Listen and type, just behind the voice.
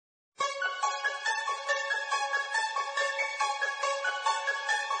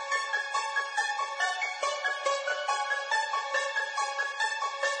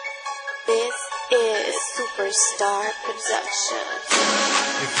This is Superstar Productions.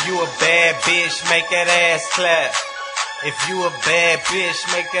 If you a bad bitch, make that ass clap. If you a bad bitch,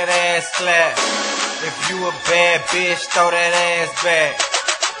 make that ass clap. If you a bad bitch, throw that ass back.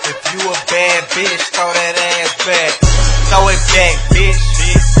 If you a bad bitch, throw that ass back. Throw it back, bitch.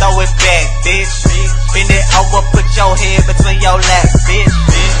 Throw it back, bitch. Bend it over, put your head between your laps, bitch.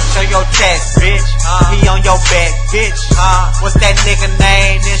 Show your chest, bitch. He on your back, bitch. What's that nigga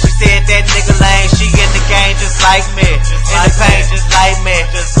name? Then she said that nigga lame. She in the game just like me. In the paint just like me.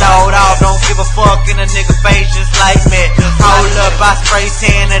 Sold off, don't give a fuck in a nigga face just like me. Hold up, I spray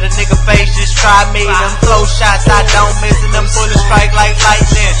tan at a nigga face, just try me. Them close shots I don't miss, and them bullets strike like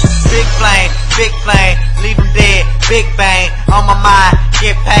lightning. Big flame, leave him dead. Big bang, on my mind,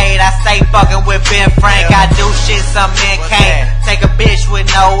 get paid. I stay fucking with Ben Frank. I do shit some men can't. Take a bitch with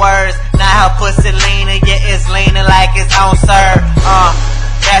no words. Now her pussy leaning, yeah, it's leaning like it's on serve.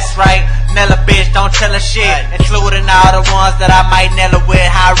 That's right, Nella bitch, don't tell her shit. Including all the ones that I might nail her with.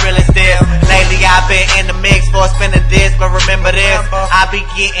 How real is this? Lately I've been in the mix for spinning this, but remember this, I be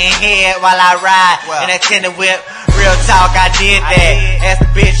getting head while I ride in that tender whip. Real talk, I did that. Ask the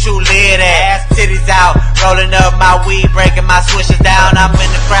bitch who lit at. Titties out, rolling up my weed, breaking my swishes down. I'm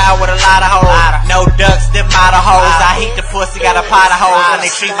in the crowd with a lot of hoes. No ducks, them out of hoes. I heat the pussy, got a pot of hoes, and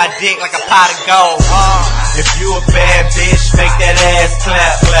they treat my dick like a pot of gold. If you a bad bitch, make that ass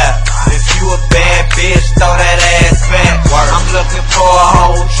clap. If you a bad bitch, throw that ass back. I'm looking for a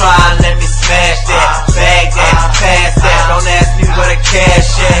hoe, try and let me smash that. Bag that, pass that, don't ask me where the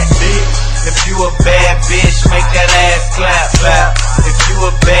cash at. If you a bad bitch, make that ass clap. If you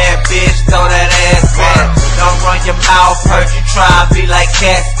a bad bitch, throw that ass back. Don't run your mouth, heard you try and be like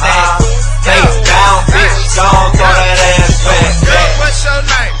cat snacks. Face down, bitch, don't throw that ass back. Girl, what's your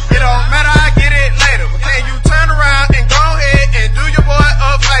name? It don't matter, I get it later. But can you turn around and go ahead and do your boy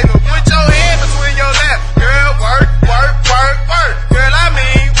a favor? Put your head between your laps. Girl, work. Girl, I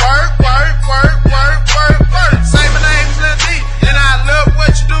mean work. Say my name's Lil D, and I love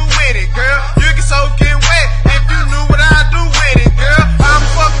what you do with it, girl. You can soak it wet if you knew what I do with it, girl. I'm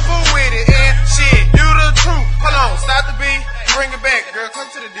fucking fool with it, and shit, you the truth. Hold on, stop the beat, bring it back, girl. Come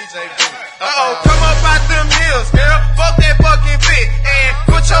to the DJ booth. Come up out them hills, girl. Fuck that fucking fit, and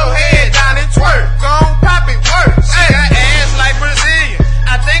put your head down and twerk. Gon' pop it, work. She got ass like Brazilian.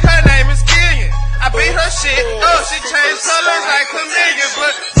 I think her name is Killian. I beat her shit up, she changed colors like chameleon.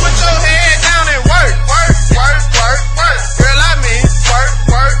 But put your head down and work. Girl, I mean work.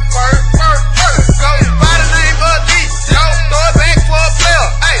 Go by the name of D. Yo, throw it back for a player.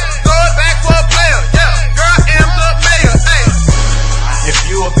 Hey, throw it back for a player. Yeah, girl, am the mayor. Hey. If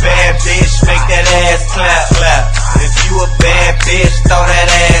you a bad bitch, make that ass clap. If you a bad bitch, throw that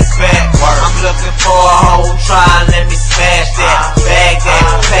ass back. I'm looking for a hoe, try and let me smash that. Bag that,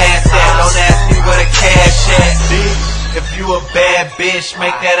 pass that, don't ask me where the cash at. If you a bad bitch,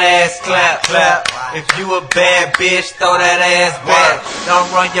 make that ass clap. If you a bad bitch, throw that ass back. Don't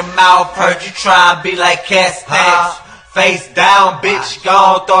run your mouth, heard you try and be like cat snacks. Face down, bitch,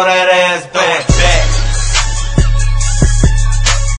 gon' throw that ass back.